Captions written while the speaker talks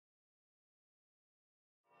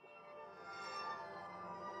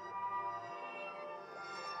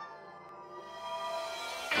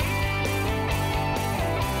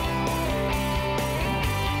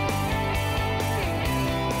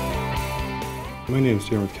My name is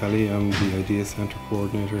Dermot Kelly. I'm the IDEA Centre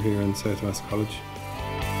Coordinator here in South West College.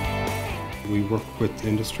 We work with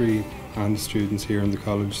industry and students here in the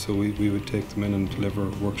college, so we would take them in and deliver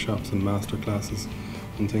workshops and master classes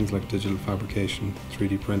on things like digital fabrication,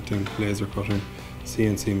 3D printing, laser cutting,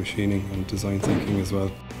 CNC machining and design thinking as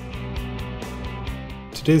well.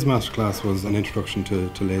 Today's masterclass was an introduction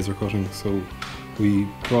to laser cutting, so we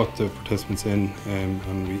brought the participants in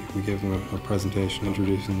and we gave them a presentation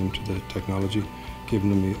introducing them to the technology, giving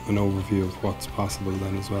them an overview of what's possible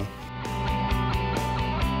then as well.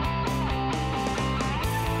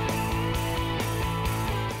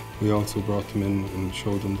 We also brought them in and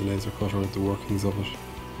showed them the laser cutter, the workings of it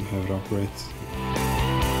and how it operates.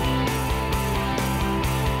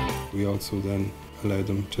 We also then allowed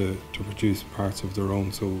them to produce parts of their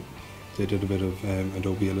own, so they did a bit of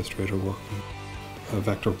Adobe Illustrator work, a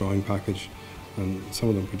vector drawing package, and some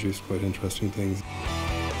of them produced quite interesting things.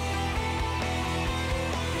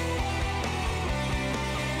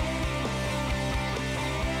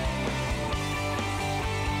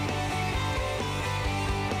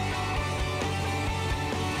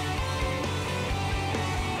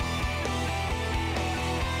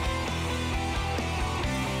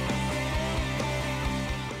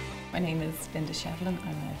 My name is Linda Shevlin.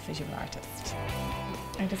 I'm a visual artist.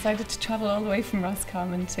 I decided to travel all the way from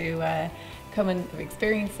Roscommon to come and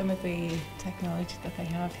experience some of the technology that they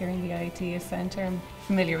have here in the IDEA Centre. I'm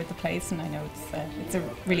familiar with the place and I know it's a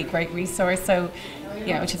really great resource, so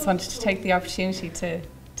yeah, I just wanted to take the opportunity to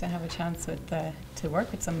have a chance to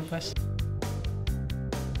work with some of it.